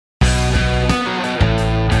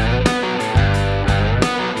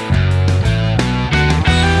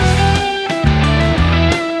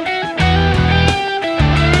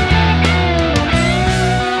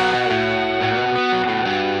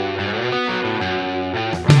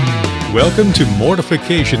Welcome to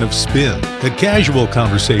Mortification of Spin, a casual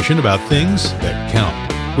conversation about things that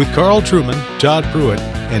count, with Carl Trueman, Todd Pruitt,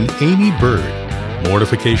 and Amy Bird.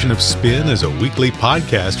 Mortification of Spin is a weekly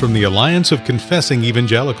podcast from the Alliance of Confessing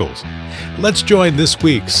Evangelicals. Let's join this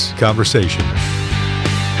week's conversation.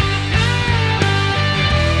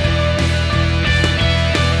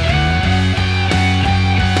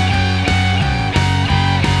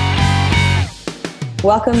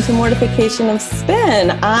 Welcome to Mortification of Spin.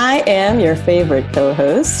 I am your favorite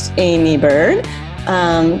co-host, Amy Bird.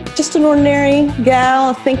 Just an ordinary gal,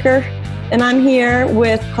 a thinker, and I'm here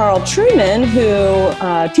with Carl Trueman,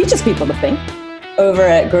 who teaches people to think over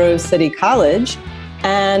at Grove City College.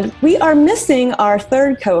 And we are missing our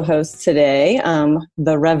third co-host today,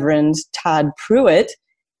 the Reverend Todd Pruitt.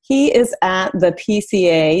 He is at the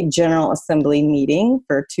PCA General Assembly meeting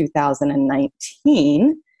for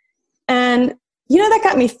 2019. And that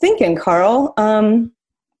got me thinking, Carl.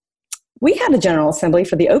 We had a General Assembly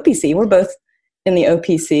for the OPC. We're both in the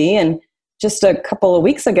OPC. And just a couple of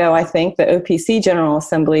weeks ago, I think, the OPC General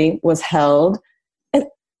Assembly was held. And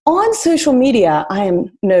on social media, I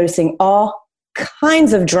am noticing all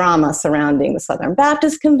kinds of drama surrounding the Southern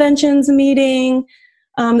Baptist Convention's meeting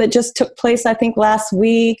that just took place, I think, last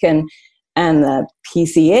week. And the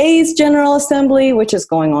PCA's General Assembly, which is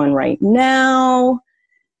going on right now.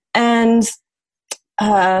 And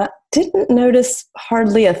didn't notice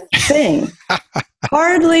hardly a thing.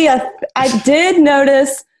 I did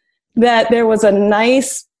notice that there was a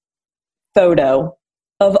nice photo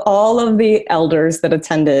of all of the elders that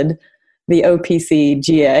attended the OPC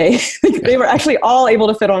GA. They were actually all able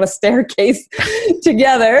to fit on a staircase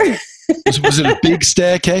together. Was it a big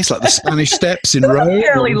staircase, like the Spanish Steps in Rome? A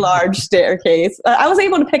fairly large staircase. I was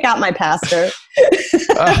able to pick out my pastor. It's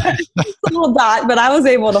a little dot, but I was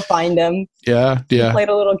able to find him. Yeah. We played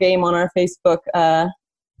a little game on our Facebook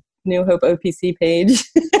New Hope OPC page.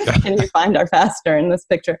 Can you find our pastor in this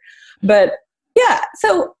picture? But yeah,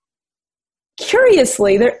 so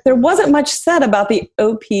curiously, there wasn't much said about the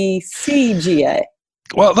OPC GA.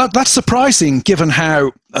 Well, that's surprising, given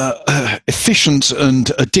how efficient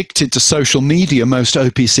and addicted to social media most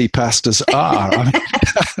OPC pastors are.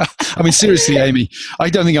 I mean, seriously, Amy, I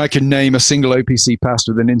don't think I can name a single OPC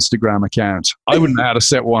pastor with an Instagram account. I wouldn't know how to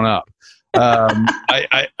set one up.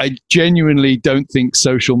 I genuinely don't think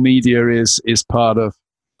social media is part of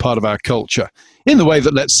our culture in the way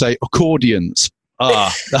that, let's say, accordions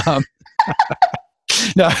are.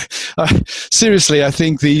 No, seriously, I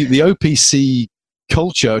think the OPC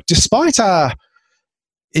culture, despite our,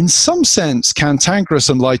 in some sense, cantankerous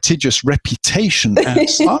and litigious reputation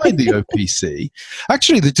outside the OPC,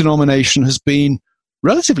 actually the denomination has been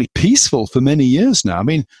relatively peaceful for many years now. I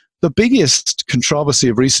mean, the biggest controversy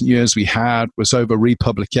of recent years we had was over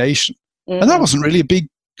republication. Mm-hmm. And that wasn't really a big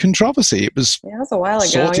controversy. It was, a while ago,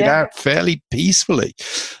 sorted out fairly peacefully.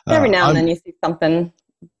 Every now and then you see something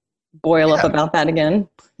boil up about that again.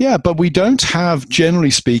 Yeah, but we don't have, generally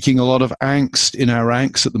speaking, a lot of angst in our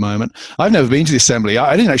ranks at the moment. I've never been to the assembly.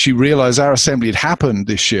 I didn't actually realize our assembly had happened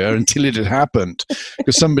this year until it had happened.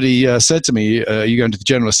 Because somebody said to me, are you going to the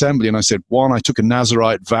General Assembly? And I said, one, I took a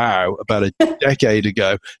Nazarite vow about a decade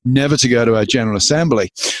ago never to go to our General Assembly.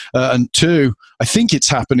 And two, I think it's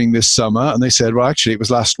happening this summer. And they said, well, actually, it was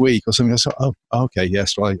last week or something. I said, oh, okay,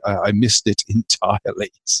 yes, well, I missed it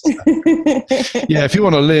entirely. So, yeah, if you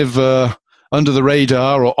want to live under the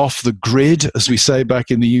radar or off the grid, as we say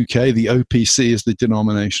back in the UK, the OPC is the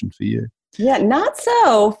denomination for you. Yeah, not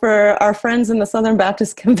so for our friends in the Southern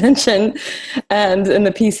Baptist Convention and in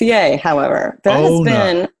the PCA, however. There has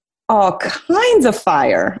been all kinds of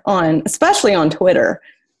fire especially on Twitter.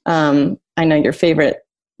 I know your favorite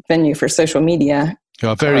venue for social media.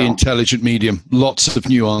 Yeah, very intelligent medium. Lots of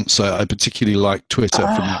nuance. I particularly like Twitter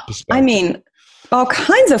from that perspective. I mean, all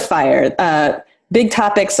kinds of fire. Big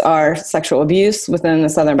topics are sexual abuse within the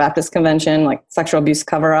Southern Baptist Convention, like sexual abuse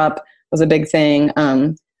cover-up was a big thing.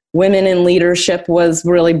 Women in leadership was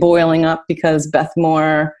really boiling up because Beth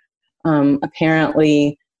Moore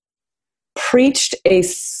apparently preached a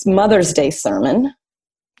Mother's Day sermon,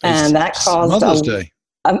 and that caused Mother's Day.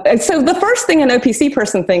 So the first thing an OPC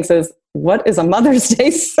person thinks is, what is a Mother's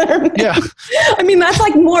Day sermon? Yeah. I mean, that's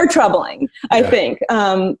like more troubling, I think.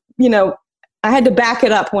 I had to back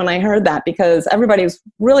it up when I heard that because everybody was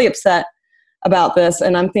really upset about this.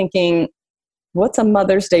 And I'm thinking, what's a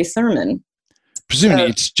Mother's Day sermon? Presumably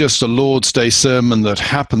it's just a Lord's Day sermon that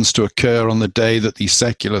happens to occur on the day that the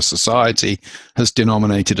secular society has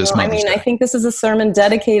denominated as Mother's Day. I think this is a sermon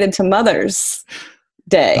dedicated to Mother's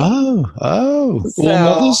Day. Oh. So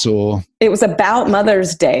All mothers or? It was about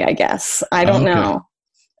Mother's Day, I guess. I don't know.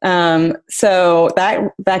 So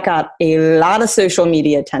that got a lot of social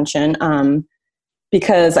media attention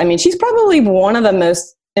because, I mean, she's probably one of the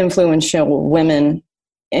most influential women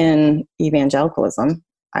in evangelicalism,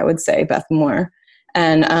 I would say, Beth Moore.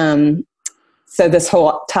 And so this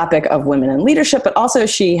whole topic of women in leadership, but also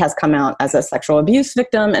she has come out as a sexual abuse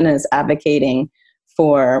victim and is advocating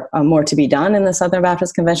for more to be done in the Southern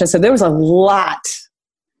Baptist Convention. So there was a lot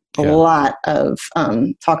of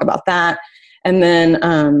talk about that. And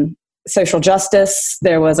then social justice,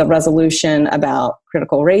 there was a resolution about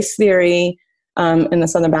critical race theory in the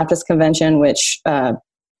Southern Baptist Convention, which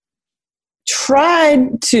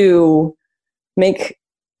tried to make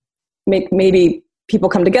maybe people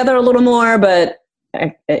come together a little more, but,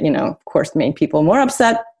 of course, made people more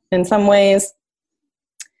upset in some ways.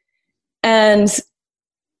 And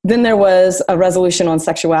then there was a resolution on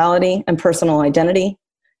sexuality and personal identity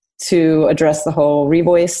to address the whole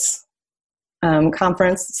Revoice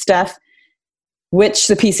conference stuff, which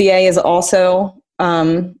the PCA is also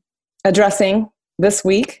addressing this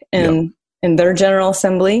week in their General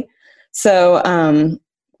Assembly. So,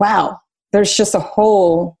 wow, there's just a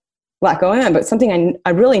whole lot going on. But something I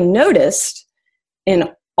really noticed in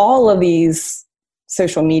all of these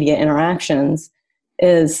social media interactions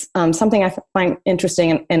is something I find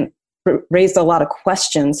interesting and raised a lot of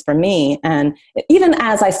questions for me. And even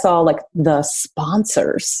as I saw like the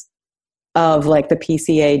sponsors of like the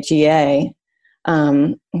PCA GA,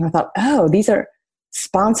 I thought, oh, these are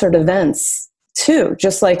sponsored events too,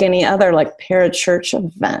 just like any other like parachurch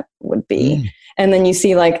event would be. And then you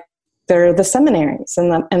see like they're the seminaries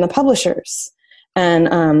and the publishers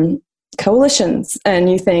and coalitions, and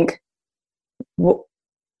you think, well,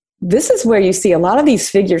 this is where you see a lot of these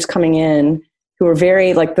figures coming in who are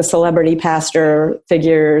very like the celebrity pastor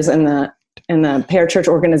figures and the parachurch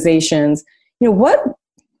organizations.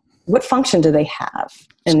 What function do they have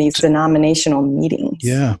in these denominational meetings?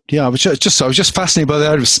 Yeah. I was just fascinated by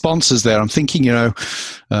the sponsors there. I'm thinking,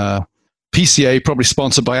 PCA probably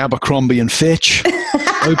sponsored by Abercrombie and Fitch,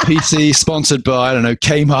 OPC sponsored by, I don't know,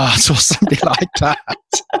 Kmart or something like that.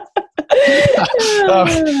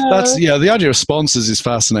 The idea of sponsors is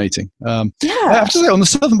fascinating. I have to say, on the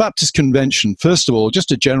Southern Baptist Convention, first of all,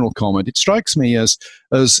 just a general comment, it strikes me as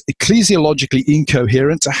ecclesiologically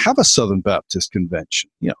incoherent to have a Southern Baptist Convention.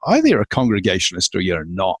 Either you're a Congregationalist or you're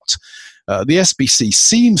not. The SBC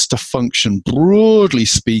seems to function, broadly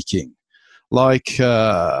speaking, like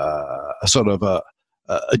a sort of a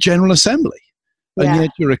General Assembly. And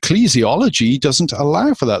yet your ecclesiology doesn't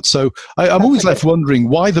allow for that. So I'm always left wondering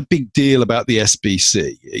why the big deal about the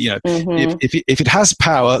SBC. If it has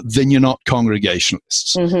power, then you're not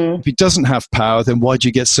Congregationalists. If it doesn't have power, then why do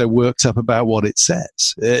you get so worked up about what it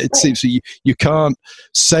says? It seems you can't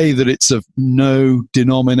say that it's of no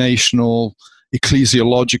denominational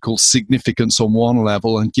ecclesiological significance on one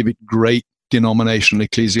level and give it great denominational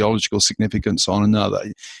ecclesiological significance on another.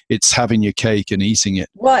 It's having your cake and eating it.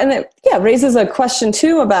 Well, and it raises a question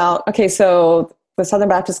too about, okay, so the Southern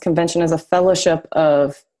Baptist Convention is a fellowship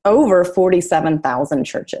of over 47,000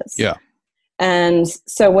 churches. Yeah. And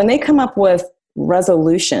so when they come up with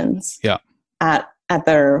resolutions at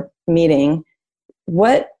their meeting,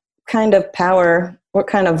 what kind of power, what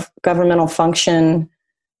kind of governmental function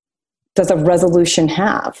does a resolution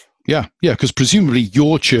have? Yeah, because presumably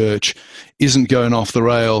your church isn't going off the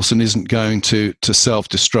rails and isn't going to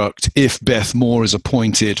self-destruct if Beth Moore is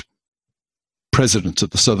appointed president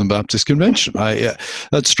of the Southern Baptist Convention.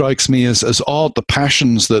 That strikes me as odd, the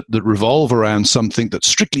passions that revolve around something that,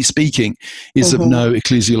 strictly speaking, is of no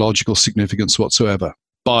ecclesiological significance whatsoever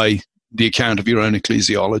by the account of your own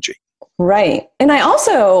ecclesiology. Right. And I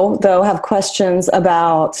also, though, have questions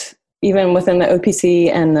about, even within the OPC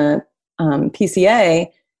and the PCA,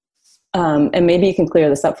 and maybe you can clear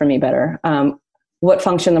this up for me better, what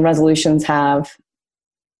function the resolutions have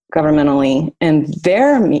governmentally in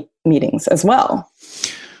their meetings as well.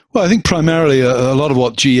 Well, I think primarily a lot of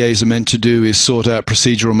what GAs are meant to do is sort out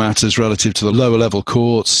procedural matters relative to the lower level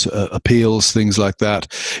courts, appeals, things like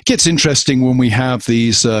that. It gets interesting when we have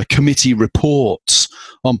these committee reports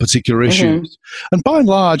on particular issues. And by and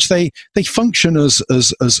large, they function as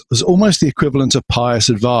almost the equivalent of pious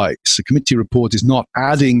advice. A committee report is not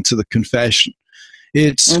adding to the confession.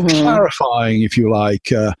 It's clarifying, if you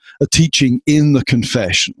like, a teaching in the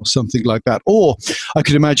confession or something like that. Or I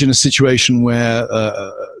could imagine a situation where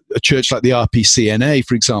a church like the RPCNA,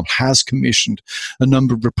 for example, has commissioned a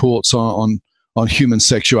number of reports on human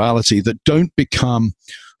sexuality that don't become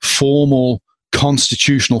formal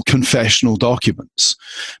constitutional confessional documents,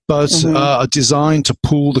 but are designed to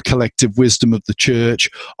pool the collective wisdom of the church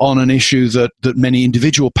on an issue that many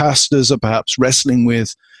individual pastors are perhaps wrestling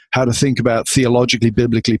with, how to think about theologically,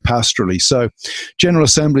 biblically, pastorally. So General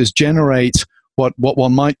Assemblies generate what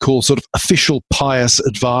one might call sort of official pious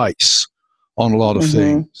advice on a lot of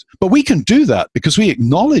things. But we can do that because we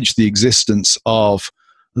acknowledge the existence of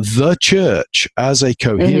the church as a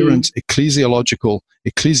coherent ecclesiastical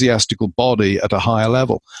body at a higher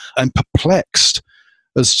level. I'm perplexed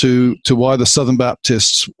as to why the Southern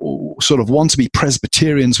Baptists sort of want to be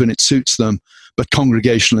Presbyterians when it suits them, but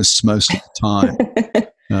Congregationalists most of the time.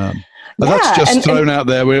 That's just thrown out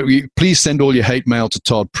there. Please send all your hate mail to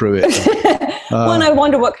Todd Pruitt. Well, and I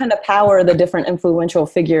wonder what kind of power the different influential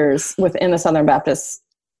figures within the Southern Baptist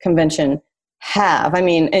Convention have. I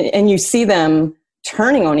mean, and you see them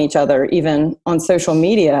turning on each other, even on social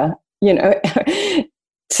media, you know,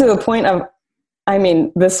 to the point of, I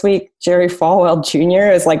mean, this week, Jerry Falwell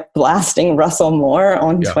Jr. is like blasting Russell Moore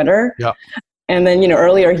on Twitter. Yeah. And then, you know,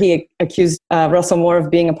 earlier he accused Russell Moore of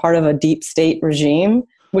being a part of a deep state regime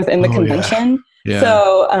within the convention. Yeah.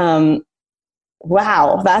 So,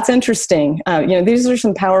 wow, that's interesting. You know, these are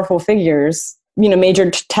some powerful figures, you know, major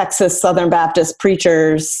Texas Southern Baptist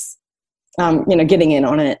preachers, you know, getting in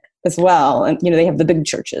on it as well. And, you know, they have the big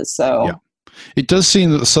churches. So it does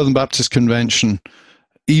seem that the Southern Baptist Convention,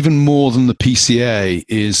 even more than the PCA,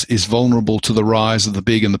 is vulnerable to the rise of the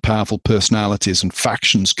big and the powerful personalities and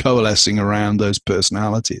factions coalescing around those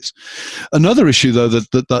personalities. Another issue, though,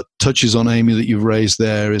 that touches on, Amy, that you've raised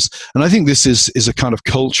there is, and I think this is a kind of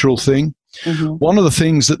cultural thing. One of the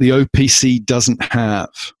things that the OPC doesn't have,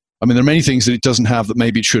 I mean, there are many things that it doesn't have that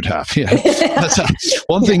maybe it should have.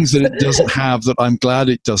 One thing that it doesn't have that I'm glad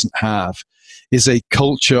it doesn't have is a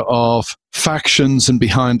culture of factions and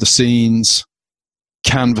behind the scenes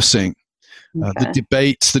canvassing. The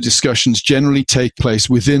debates, the discussions generally take place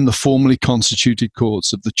within the formally constituted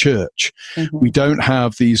courts of the church. We don't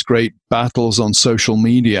have these great battles on social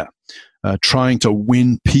media trying to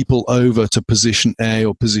win people over to position A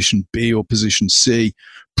or position B or position C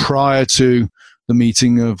prior to the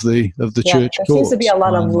meeting of the church courts. There seems to be a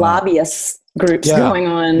lot of lobbyist groups going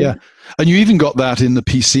on. Yeah, and you even got that in the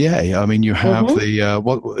PCA. I mean, you have the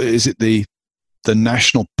what is it, the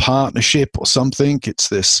National Partnership or something? It's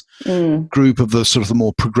this group of the sort of the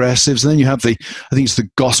more progressives, and then you have I think it's the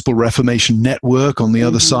Gospel Reformation Network on the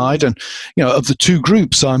other side. And you know, of the two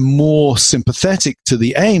groups, I'm more sympathetic to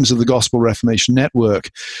the aims of the Gospel Reformation Network,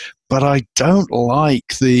 but I don't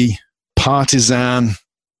like the partisan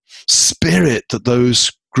spirit that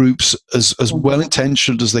those groups, as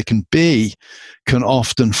well-intentioned as they can be, can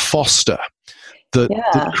often foster,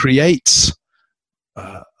 that creates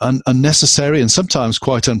unnecessary and sometimes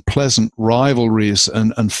quite unpleasant rivalries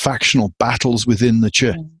and factional battles within the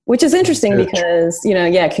church. Which is interesting because, you know,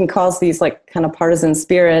 it can cause these like kind of partisan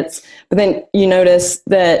spirits, but then you notice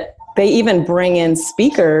that they even bring in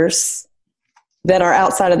speakers that are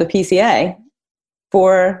outside of the PCA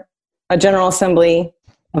for a General Assembly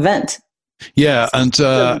event. Yeah, and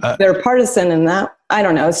they're partisan in that. I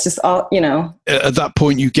don't know. It's just all, you know. At that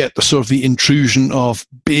point, you get the sort of the intrusion of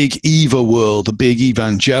big EVA world, the big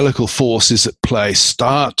evangelical forces at play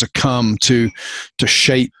start to come to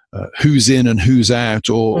shape who's in and who's out,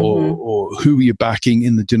 or who you're backing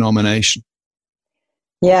in the denomination.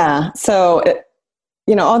 Yeah. So,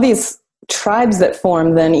 you know, all these tribes that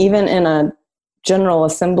form then, even in a General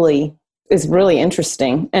Assembly, is really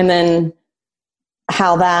interesting. And then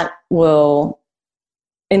how that will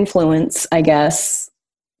influence, I guess,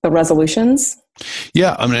 the resolutions.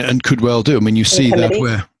 Yeah, I mean, and could well do. I mean, you see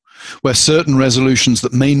that where certain resolutions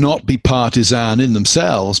that may not be partisan in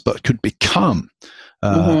themselves, but could become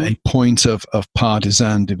a point of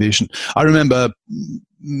partisan division. I remember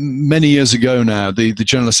many years ago now, the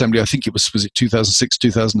General Assembly, I think it was it 2006,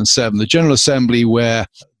 2007, the General Assembly where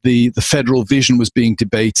the federal vision was being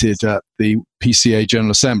debated at the PCA General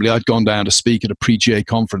Assembly. I'd gone down to speak at a pre-GA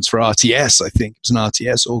conference for RTS, I think. It was an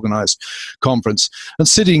RTS organized conference. And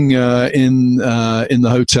sitting in the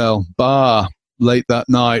hotel bar late that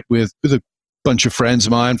night with a bunch of friends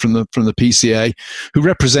of mine from the PCA who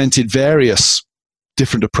represented various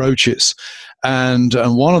different approaches. And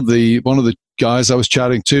one of the guys I was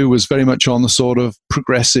chatting to was very much on the sort of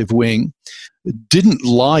progressive wing, didn't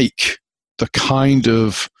like the kind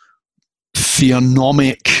of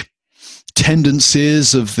theonomic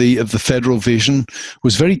tendencies of the federal vision,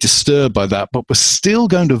 was very disturbed by that, but was still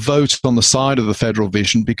going to vote on the side of the federal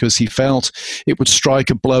vision because he felt it would strike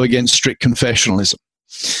a blow against strict confessionalism.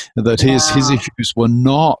 that his issues were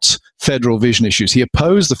not federal vision issues. He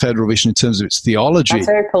opposed the federal vision in terms of its theology. That's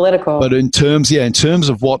very political. But in terms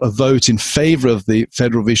of what a vote in favor of the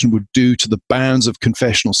federal vision would do to the bounds of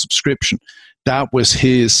confessional subscription, that was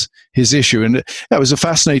his issue. And that was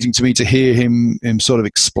fascinating to me to hear him sort of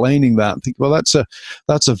explaining that. I think, well, that's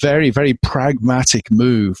a very, very pragmatic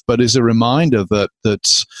move, but is a reminder that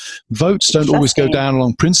votes don't always go down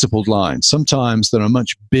along principled lines. Sometimes there are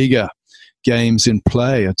much bigger games in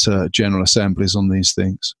play at General Assemblies on these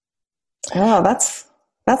things. Oh,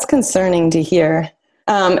 that's concerning to hear.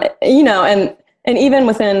 And even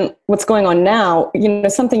within what's going on now,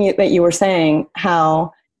 something that you were saying,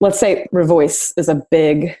 how, let's say, revoice is a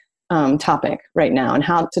big topic right now, and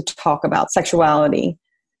how to talk about sexuality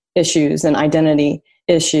issues and identity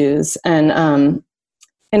issues. And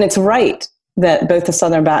it's right that both the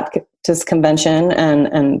Southern Baptist Convention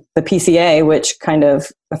and the PCA, which kind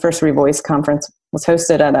of the first Revoice conference was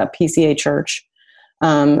hosted at a PCA church,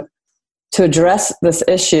 to address this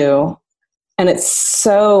issue. And it's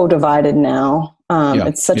so divided now.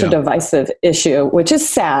 It's such a divisive issue, which is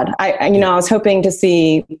sad. I was hoping to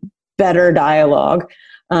see better dialogue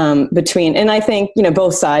between, and I think,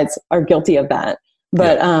 both sides are guilty of that.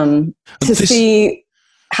 But see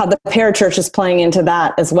how the parachurch is playing into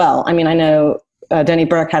that as well. I mean, I know Denny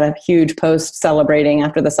Burke had a huge post celebrating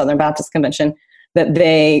after the Southern Baptist Convention that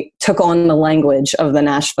they took on the language of the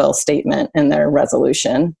Nashville Statement in their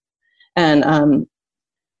resolution. And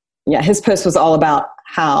his post was all about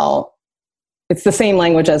how it's the same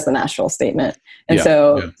language as the Nashville Statement. And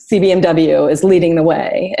CBMW is leading the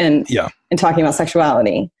way in talking about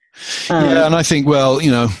sexuality. And I think,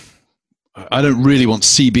 I don't really want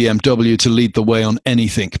CBMW to lead the way on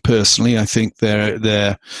anything personally. I think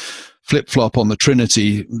their flip-flop on the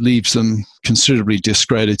Trinity leaves them considerably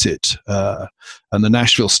discredited. And the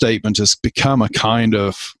Nashville Statement has become a kind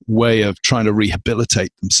of way of trying to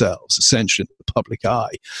rehabilitate themselves, essentially, in the public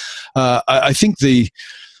eye. I think the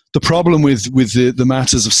problem with the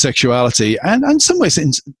matters of sexuality and in some ways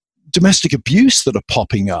in domestic abuse that are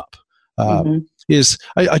popping up is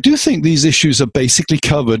I do think these issues are basically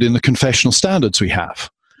covered in the confessional standards we have.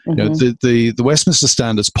 The Westminster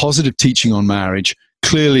Standards positive teaching on marriage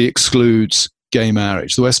clearly excludes gay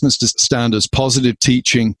marriage. The Westminster Standards positive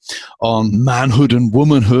teaching on manhood and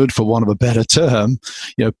womanhood, for want of a better term,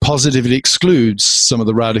 positively excludes some of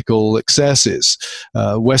the radical excesses.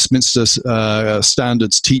 Westminster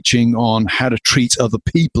Standards teaching on how to treat other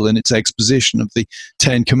people in its exposition of the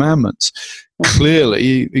Ten Commandments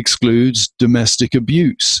clearly excludes domestic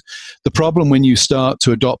abuse. The problem when you start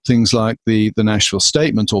to adopt things like the Nashville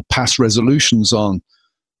Statement or pass resolutions on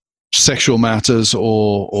sexual matters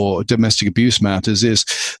or domestic abuse matters is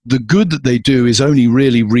the good that they do is only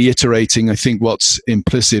really reiterating, I think, what's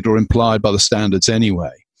implicit or implied by the standards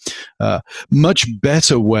anyway. Much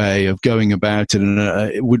better way of going about it,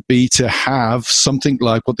 it would be to have something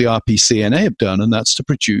like what the RPCNA have done, and that's to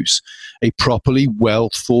produce a properly well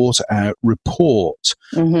thought out report.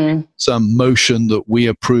 Some motion that we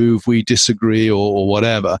approve, we disagree, or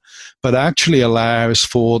whatever, but actually allows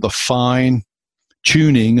for the fine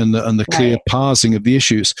tuning and the clear parsing of the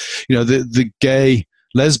issues. The gay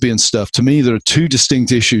lesbian stuff, to me there are two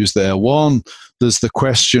distinct issues there. One, there's the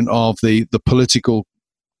question of the political,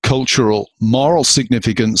 cultural, moral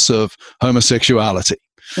significance of homosexuality.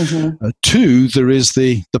 Two, there is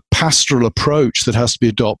the pastoral approach that has to be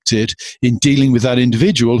adopted in dealing with that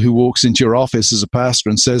individual who walks into your office as a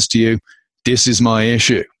pastor and says to you, this is my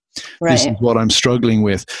issue. This is what I'm struggling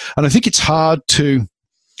with. And I think it's hard to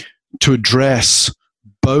address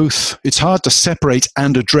both. It's hard to separate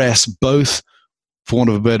and address both, for want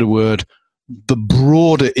of a better word, the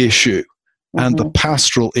broader issue and the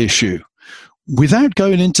pastoral issue without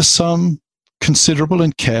going into some considerable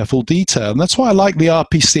and careful detail. And that's why I like the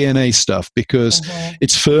RPCNA stuff, because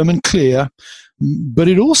it's firm and clear, but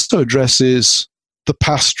it also addresses the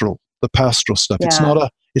pastoral stuff.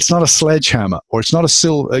 It's not a sledgehammer, or it's not a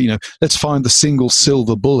silver, let's find the single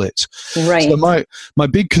silver bullet. Right. So my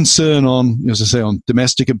big concern on, as I say, on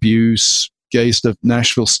domestic abuse, gay stuff,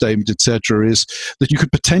 Nashville Statement, etc., is that you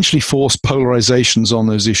could potentially force polarizations on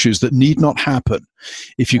those issues that need not happen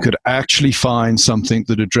if you could actually find something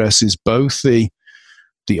that addresses both the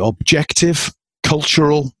objective,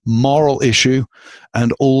 cultural, moral issue,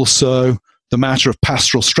 and also the matter of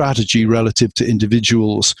pastoral strategy relative to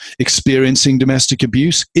individuals experiencing domestic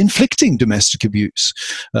abuse, inflicting domestic abuse,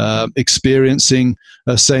 experiencing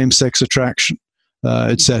same-sex attraction,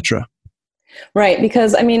 etc. Right,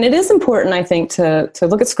 because it is important, I think, to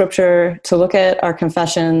look at Scripture, to look at our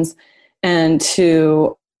confessions, and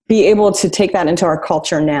to be able to take that into our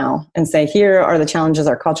culture now and say, here are the challenges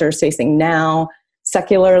our culture is facing now,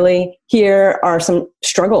 secularly. Here are some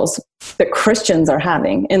struggles that Christians are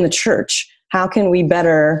having in the church. How can we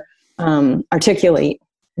better articulate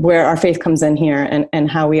where our faith comes in here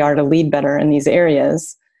and how we are to lead better in these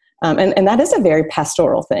areas? And that is a very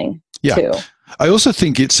pastoral thing, too. I also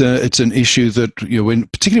think it's an issue that,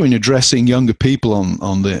 particularly when you're addressing younger people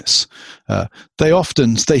on this,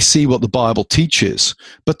 they see what the Bible teaches,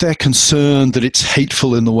 but they're concerned that it's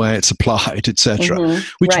hateful in the way it's applied, etc.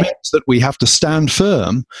 Which means that we have to stand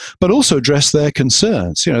firm, but also address their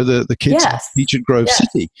concerns. The kids teach at Grove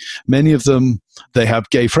City, many of them, they have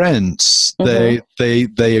gay friends. They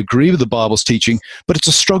agree with the Bible's teaching, but it's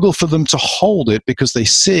a struggle for them to hold it because they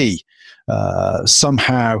see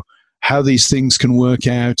somehow how these things can work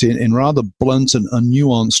out in rather blunt and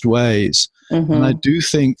nuanced ways. And I do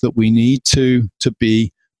think that we need to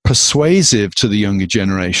be persuasive to the younger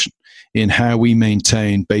generation in how we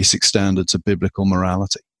maintain basic standards of biblical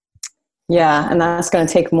morality. Yeah, and that's going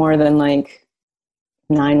to take more than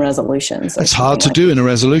 9 resolutions. It's hard to do in a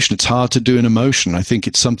resolution. It's hard to do in a motion. I think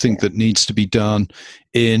it's something that needs to be done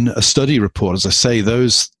in a study report. As I say,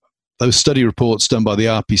 those study reports done by the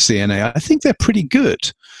RPCNA, I think they're pretty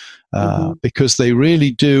good. Because they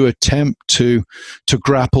really do attempt to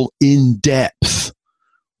grapple in depth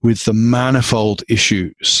with the manifold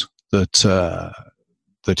issues that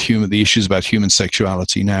the issues about human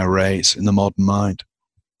sexuality now raise in the modern mind.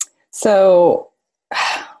 So,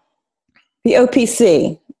 the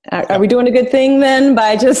OPC, are we doing a good thing then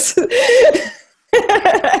by just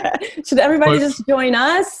should everybody just join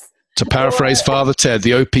us? To paraphrase Father Ted,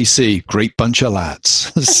 the OPC, great bunch of lads.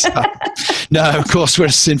 No, of course, we're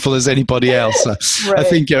as sinful as anybody else. I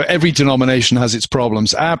think every denomination has its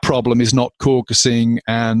problems. Our problem is not caucusing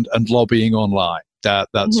and lobbying online.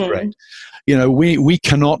 That's great. We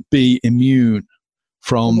cannot be immune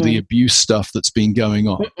from the abuse stuff that's been going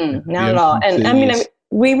on. Not at all. And I mean,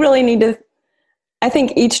 we really need to, I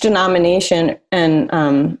think each denomination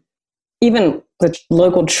and even the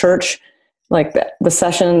local church, like the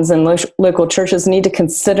sessions and local churches need to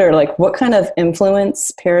consider what kind of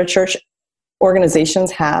influence parachurch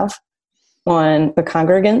organizations have on the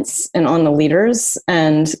congregants and on the leaders,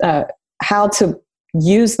 and how to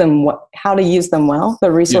use them well,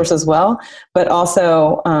 the resources well, but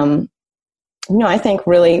also, I think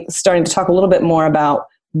really starting to talk a little bit more about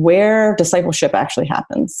where discipleship actually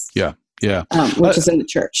happens. Which is in the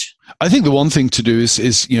church. I think the one thing to do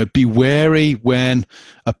is be wary when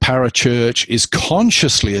a parachurch is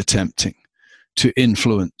consciously attempting to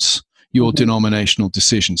influence your denominational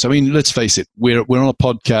decisions. I mean, let's face it, we're on a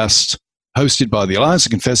podcast hosted by the Alliance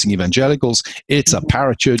of Confessing Evangelicals. It's a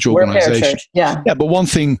parachurch organization. Yeah, but one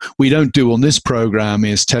thing we don't do on this program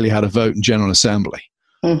is tell you how to vote in General Assembly.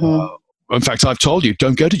 In fact, I've told you,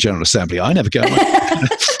 don't go to General Assembly. I never go.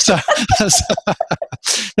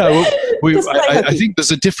 I think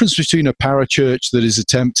there's a difference between a parachurch that is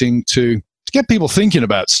attempting to get people thinking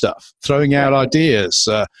about stuff, throwing out ideas,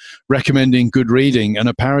 recommending good reading, and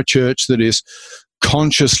a parachurch that is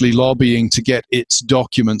consciously lobbying to get its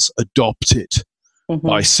documents adopted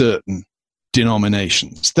by certain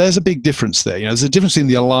denominations. There's a big difference there. There's a difference in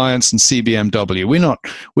the Alliance and CBMW. We're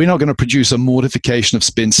not going to produce a mortification of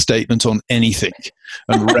spin statement on anything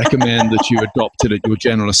and recommend that you adopt it at your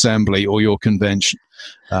General Assembly or your convention.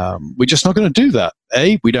 We're just not going to do that.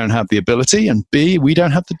 A, we don't have the ability, and B, we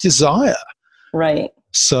don't have the desire. Right.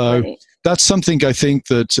 So that's something I think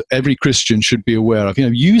that every Christian should be aware of.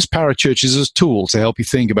 Use parachurches as a tool to help you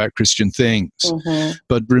think about Christian things.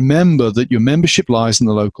 But remember that your membership lies in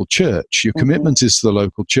the local church. Your commitment is to the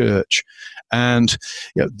local church. And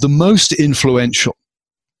the most influential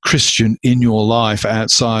Christian in your life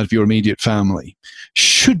outside of your immediate family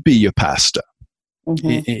should be your pastor.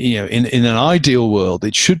 In an ideal world,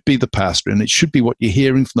 it should be the pastor, and it should be what you're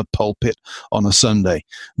hearing from the pulpit on a Sunday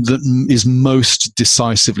that is most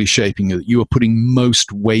decisively shaping you, that you are putting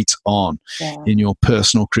most weight on in your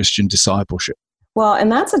personal Christian discipleship. Well,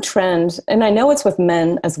 and that's a trend, and I know it's with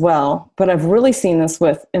men as well, but I've really seen this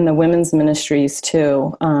in the women's ministries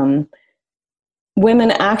too.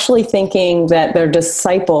 Women actually thinking that they're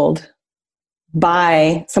discipled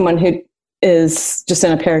by someone who is just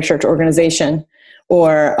in a parachurch organization,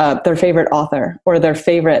 or their favorite author, or their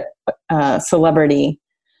favorite celebrity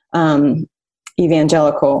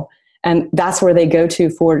evangelical. And that's where they go to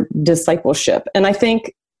for discipleship. And I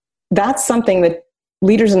think that's something that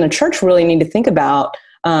leaders in the church really need to think about,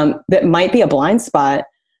 that might be a blind spot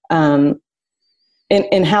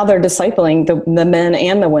in how they're discipling the men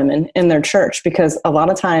and the women in their church, because a lot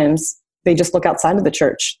of times they just look outside of the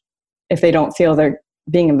church if they don't feel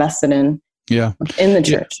being invested in the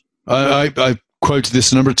church. I quoted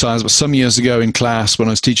this a number of times, but some years ago in class when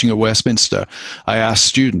I was teaching at Westminster, I asked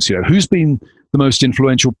students, who's been the most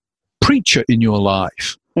influential preacher in your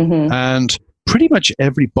life? Mm-hmm. And pretty much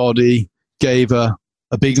everybody gave a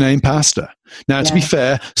big name pastor. Now, to be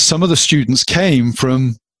fair, some of the students came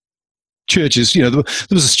from churches. There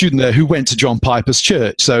was a student there who went to John Piper's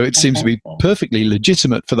church, so it seems to be perfectly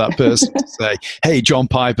legitimate for that person to say, hey, John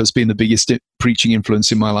Piper's been the biggest preaching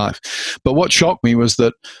influence in my life. But what shocked me was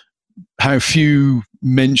that how few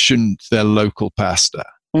mentioned their local pastor,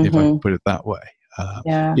 if I can put it that way.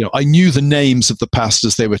 I knew the names of the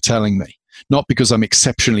pastors they were telling me, not because I'm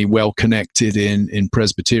exceptionally well connected in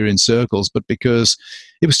Presbyterian circles, but because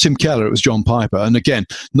it was Tim Keller, it was John Piper. And again,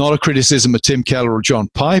 not a criticism of Tim Keller or John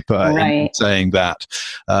Piper in saying that.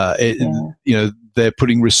 They're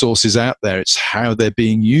putting resources out there. It's how they're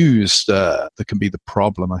being used that can be the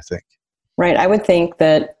problem, I think. Right. I would think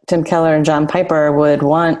that Tim Keller and John Piper would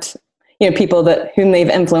want, people whom they've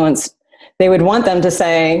influenced, they would want them to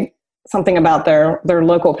say something about their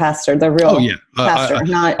local pastor, their real pastor,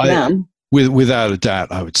 not them. Without a doubt,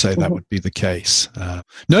 I would say that would be the case.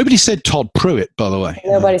 Nobody said Todd Pruitt, by the way.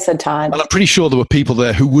 Nobody said Todd. And I'm pretty sure there were people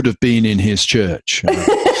there who would have been in his church.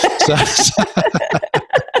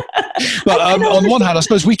 But on one hand, I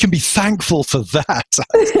suppose we can be thankful for that.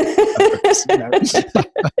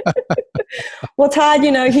 Well, Todd,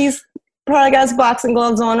 he's probably got his boxing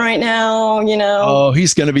gloves on right now, Oh,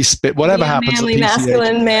 he's going to be spit. Whatever happens at the PCA.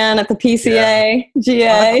 Masculine man at the PCA,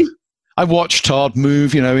 GA. I watched Todd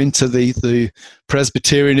move, into the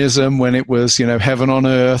Presbyterianism when it was, heaven on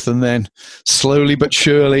earth, and then slowly but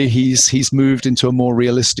surely he's moved into a more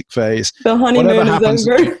realistic phase. The honeymoon is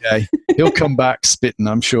over. He'll come back spitting,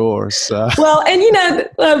 I'm sure. So. Well,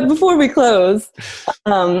 and before we close,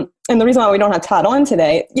 and the reason why we don't have Todd on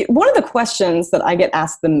today, one of the questions that I get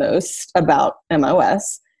asked the most about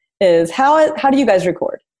MOS is how do you guys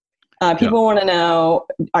record? People want to know,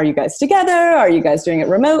 are you guys together? Are you guys doing it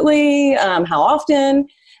remotely? How often?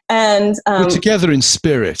 And we're together in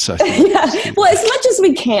spirit, I think. Well, as much as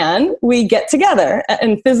we can, we get together.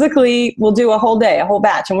 And physically, we'll do a whole day, a whole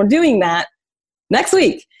batch. And we're doing that next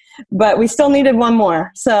week. But we still needed one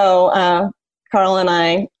more. So Carl and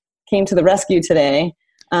I came to the rescue today.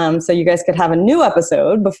 So you guys could have a new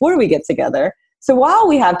episode before we get together. So while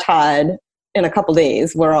we have Todd in a couple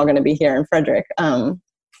days, we're all going to be here in Frederick.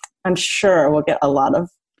 I'm sure we'll get a lot of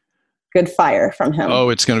good fire from him. Oh,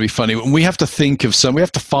 it's going to be funny. We have to think of we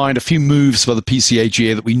have to find a few moves for the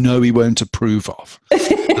PCAGA that we know he won't approve of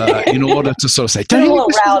in order to sort of say, I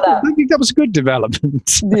think that was a good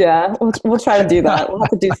development. Yeah, we'll try to do that. We'll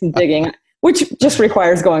have to do some digging, which just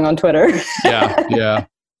requires going on Twitter. Yeah.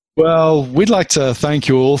 Well, we'd like to thank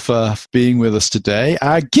you all for being with us today.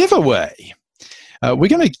 Our giveaway. We're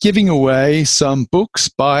going to be giving away some books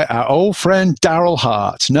by our old friend Daryl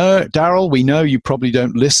Hart. No, Daryl, we know you probably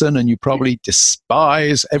don't listen and you probably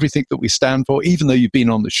despise everything that we stand for, even though you've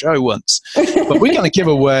been on the show once. But we're going to give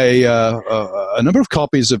away a number of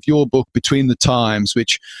copies of your book, Between the Times,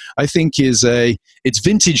 which I think it's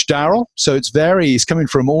vintage Daryl. So it's coming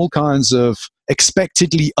from all kinds of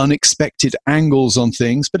expectedly unexpected angles on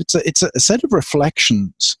things, but it's a set of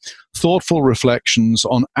reflections, thoughtful reflections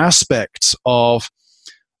on aspects of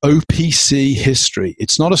OPC history.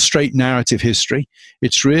 It's not a straight narrative history.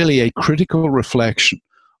 It's really a critical reflection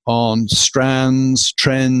on strands,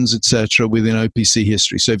 trends, etc. within OPC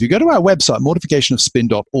history. So if you go to our website,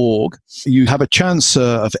 mortificationofspin.org, you have a chance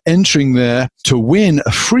of entering there to win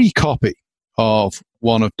a free copy of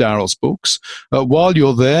one of Daryl's books. While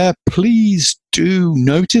you're there, please do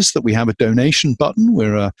notice that we have a donation button.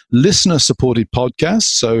 We're a listener-supported podcast,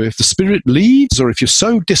 so if the Spirit leads, or if you're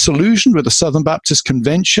so disillusioned with the Southern Baptist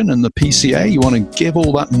Convention and the PCA, you want to give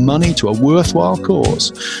all that money to a worthwhile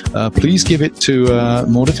cause, please give it to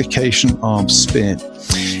Mortification of Spin.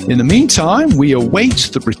 In the meantime, we await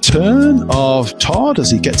the return of Todd as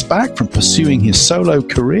he gets back from pursuing his solo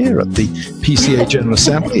career at the PCA General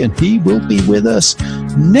Assembly, and he will be with us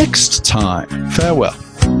next time. Farewell.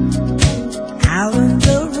 Out of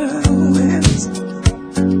the ruins,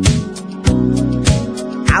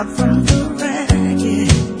 out from the wreckage,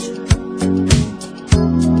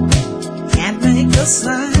 can't make the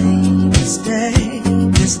same mistake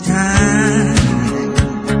this time.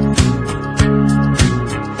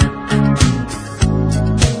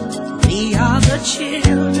 We are the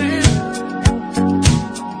children,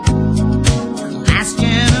 the last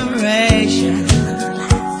generation.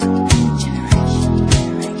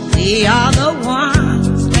 We are the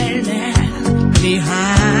ones they left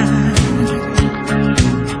behind.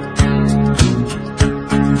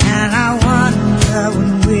 And I wonder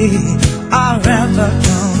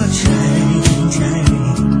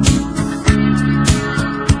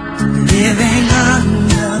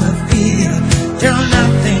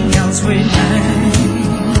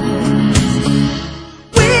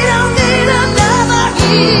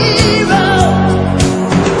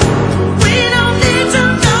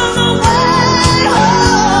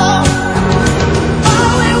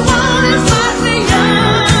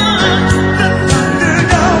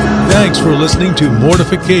for listening to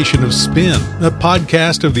Mortification of Spin, a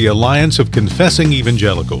podcast of the Alliance of Confessing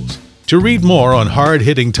Evangelicals. To read more on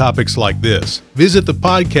hard-hitting topics like this, visit the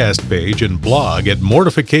podcast page and blog at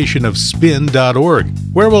mortificationofspin.org,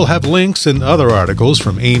 where we'll have links and other articles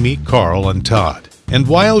from Amy, Carl, and Todd. And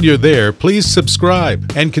while you're there, please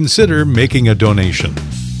subscribe and consider making a donation.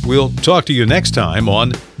 We'll talk to you next time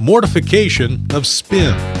on Mortification of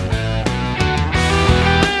Spin.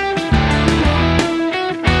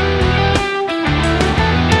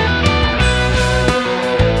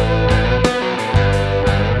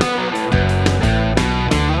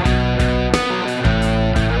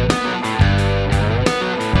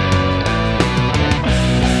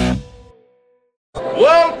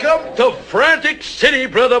 Welcome to Frantic City,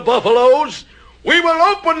 Brother Buffaloes. We will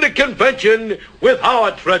open the convention with our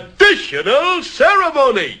traditional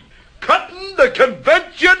ceremony, cutting the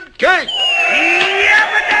convention cake.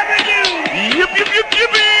 Yabba-dabba-doo! Yip, yip, yip,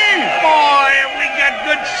 yippee! Boy, have we got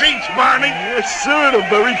good seats, Barney. Yes, sir, the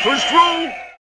very first row.